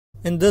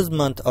In this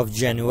month of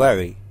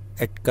January,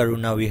 at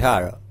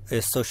Karunavihar,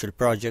 a social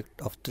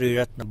project of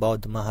Triratna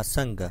Bauddha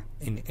Mahasangha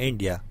in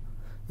India,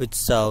 which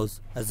serves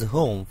as a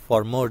home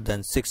for more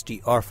than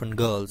 60 orphan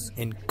girls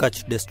in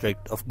Kutch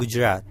district of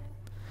Gujarat,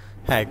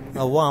 had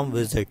a warm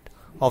visit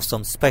of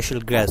some special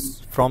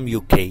guests from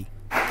UK.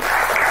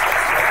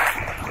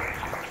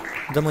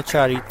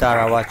 Brahmachari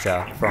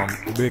Taravacha from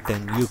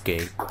Britain,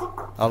 UK,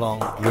 along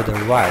with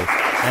her wife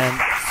and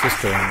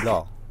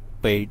sister-in-law,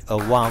 paid a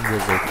warm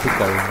visit to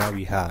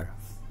Karunavihar.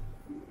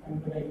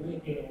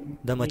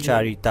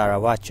 Brahmachari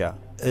Taravacha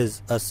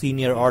is a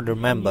senior order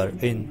member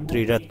in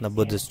Triratna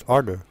Buddhist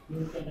order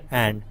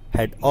and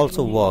had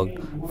also worked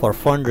for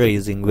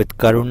fundraising with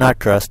Karuna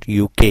Trust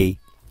UK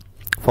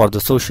for the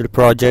social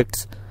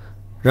projects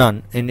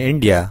run in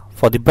India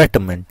for the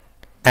betterment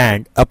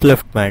and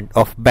upliftment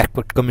of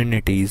backward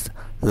communities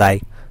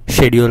like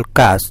scheduled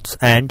castes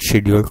and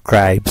scheduled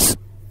tribes.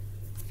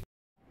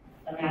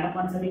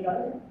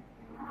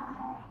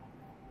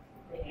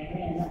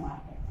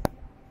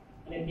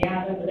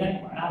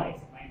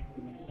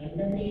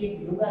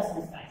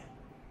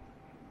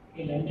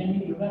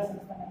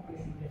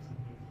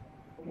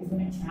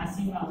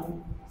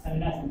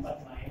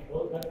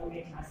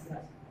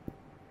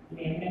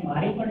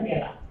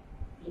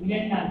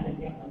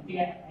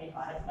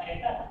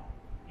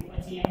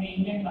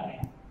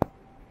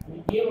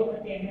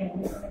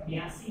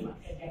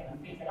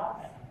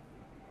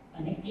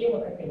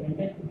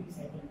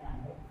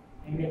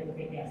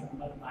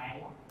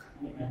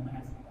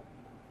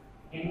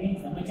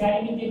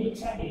 બ્રહ્મચારીની જે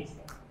દીક્ષા લે છે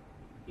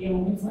એ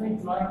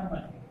 1994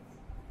 માં થઈ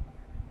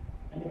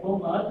અને બહુ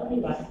મહત્વની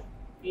વાત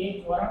કે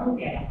 94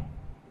 પહેલા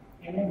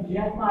એમણે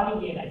ગુજરાતમાં આવી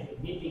ગયેલા છે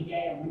જે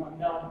જગ્યાએ હું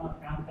અમદાવાદમાં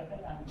કામ કરતા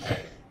હતા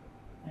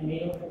અને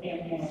એ વખતે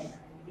એમણે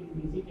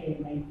વિઝિટ કરી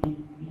માહિતી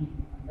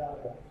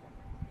અમદાવાદ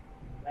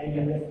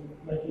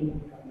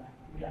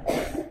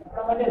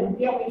આપણા માટે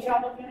રૂપિયા પૈસા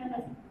અગત્યના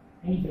નથી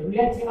એની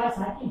જરૂરિયાત છે વાત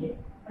સાચી છે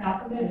પણ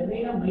આપણને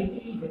હૃદયના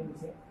મૈત્રીની જરૂર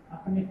છે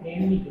આપણને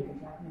પ્રેમની જરૂર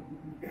છે આપણને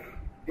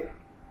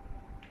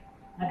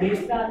આ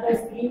દેશના અંદર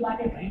સ્ત્રી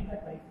માટે ભયંકર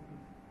પરિસ્થિતિ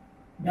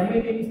ગમે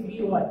તેવી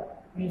સ્ત્રી હોય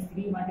એ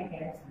સ્ત્રી માટે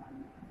ક્યારેય સમાન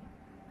નથી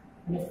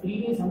અને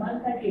સ્ત્રીની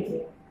સમાનતા જે છે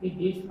એ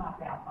દેશમાં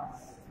આપણે આપવા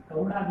માંગે છે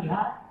કરુણા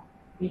વિહાર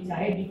એ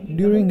ચાહે દીકરી.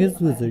 During his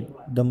visit,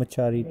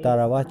 Brahmachari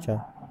Taravacha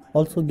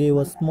also gave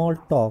a small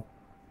talk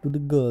to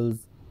the girls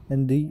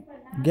and the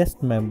guest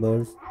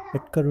members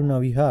at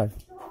Karunavihar.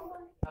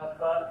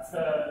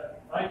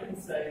 I can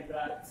say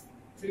that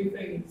two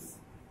things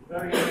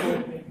very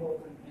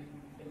important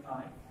in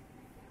life.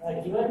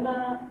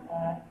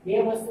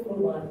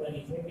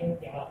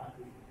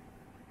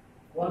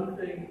 One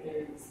thing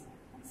is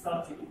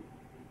sati.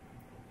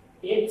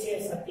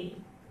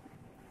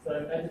 So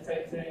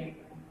meditating,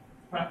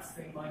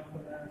 practicing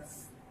mindfulness,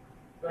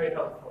 very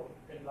helpful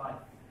in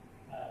life.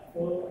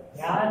 So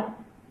ધ્યાન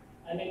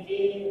અને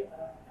જે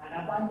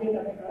આનાપાન જે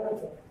તમે કરો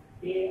છો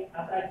તે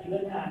આપણા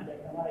જીવનના અંદર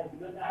તમારા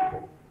જીવનના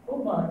અંદર ખૂબ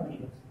મહત્વની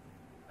વસ્તુ.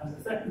 And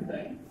the second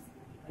thing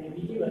અને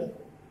બીજી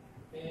વસ્તુ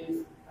is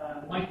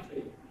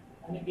mindfully.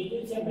 અને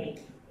બીજું છે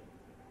મૈત્રી.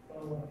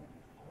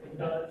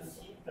 Because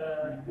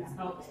this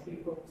helps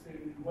people to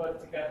work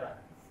together.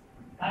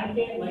 કારણ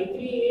કે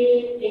મૈત્રી એ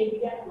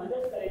એકબીજાને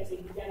મદદ કરે છે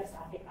એકબીજાને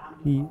સાથે કામ.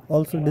 He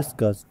also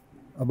discussed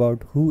about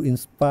who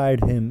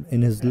inspired him in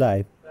his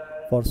life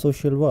for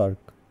social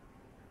work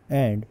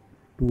and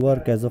to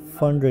work as a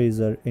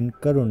fundraiser in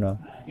Karuna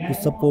to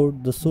support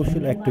the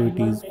social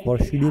activities for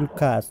scheduled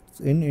castes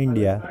in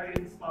India. Very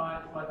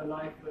inspired by the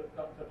life of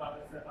Dr.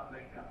 Babasaheb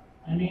Ambedkar.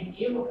 અને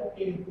એ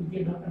વખતે પૂજ્ય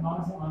doctor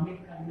Babasaheb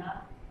આંબેડકરના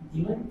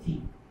જીવનથી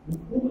હું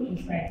ખૂબ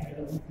inspire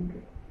થયો હું ખૂબ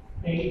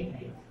પ્રેરિત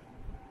થયો.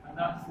 And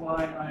that's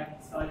why I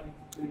decided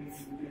to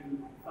do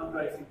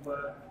fundraising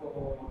work for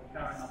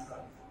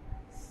Karunavihar.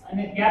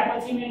 અને ત્યાર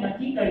પછી મેં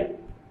નક્કી કર્યું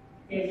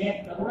કે મેં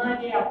કરુણા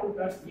જે આપણું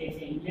ટ્રસ્ટ જે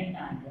છે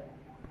ઇંગ્લેન્ડના અંદર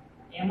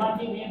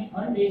એમાંથી મેં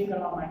ફંડ રેઝ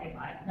કરવા માટે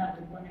ભારતના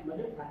લોકોને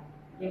મદદ થાય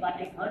એ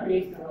માટે ફંડ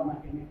રેઝ કરવા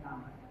માટે મેં કામ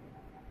કર્યું.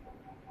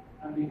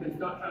 And because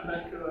Dr.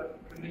 Ambedkar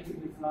committed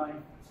his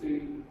life to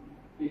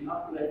the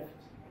uplift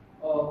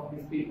of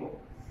his people.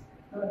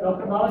 તો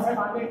ડોક્ટર બાબાસાહેબ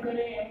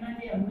આંબેડકરે એમના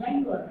જે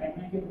અનુયાયીઓ હતા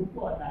એમના જે લોકો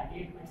હતા જે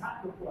પછાત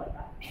લોકો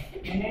હતા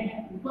એને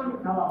ઉપર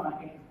ઉઠાવવા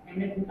માટે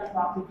એમણે પોતાનું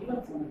આખું જીવન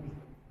સમર્પિત.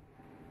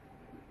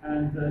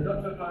 And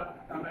Dr.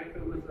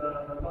 Ambedkar was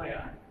a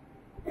lawyer.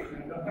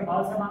 Doctor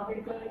Babasaheb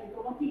Ambedkar એ તો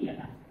વકીલ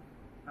હતા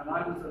And I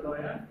was a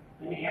lawyer.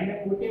 અને એમણે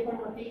પોતે પણ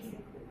વકીલ છે.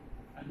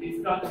 And he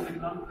started in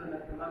London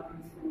at the London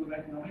School of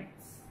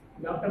Economics.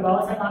 Doctor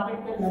Babasaheb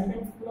Ambedkar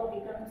London school of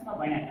ઇકોનોમિક્સમાં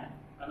ભણ્યા હતા.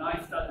 And I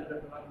studied at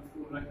the London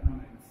School of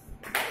Economics.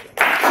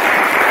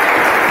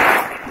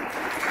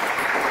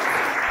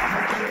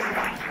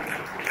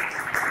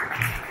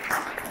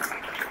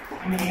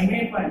 અને એમણે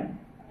પણ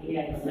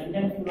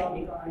લંડન સ્કૂલ ઓફ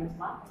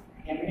ઇકોનોમિક્સમાં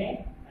એમણે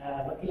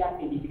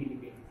વકીલાતની ડિગ્રી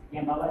લીધી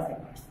જ્યાં Babasaheb.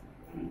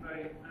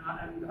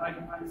 And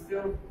I'm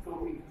still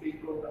talking to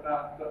people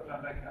about Dr.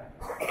 Ambedkar.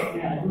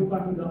 અને હજુ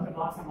પણ હું ડોક્ટર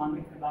બાબાસાહેબ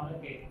આંબેડકર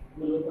બાબતે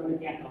હું લોકોને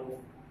ત્યાં કહું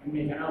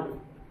એમને જણાવું.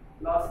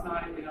 Last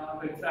night in our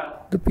hotel,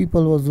 The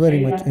people was very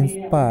much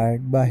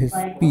inspired by his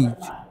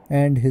speech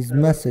and his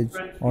message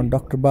French on people.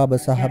 Dr. Baba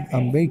Saheb Thanks to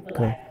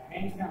Ambedkar. that,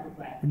 thanks to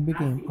that. It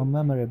became a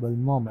memorable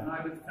moment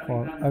for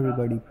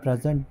everybody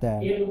present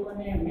there, એ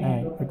લોકોને મેં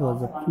and doctor it was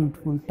a Baba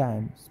fruitful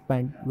time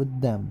spent with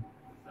them.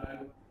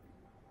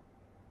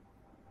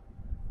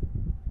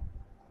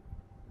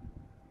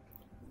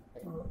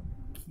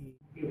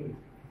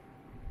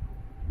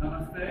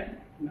 Namaste.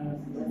 સાહેબ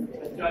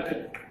Jai Jai.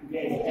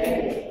 જય જય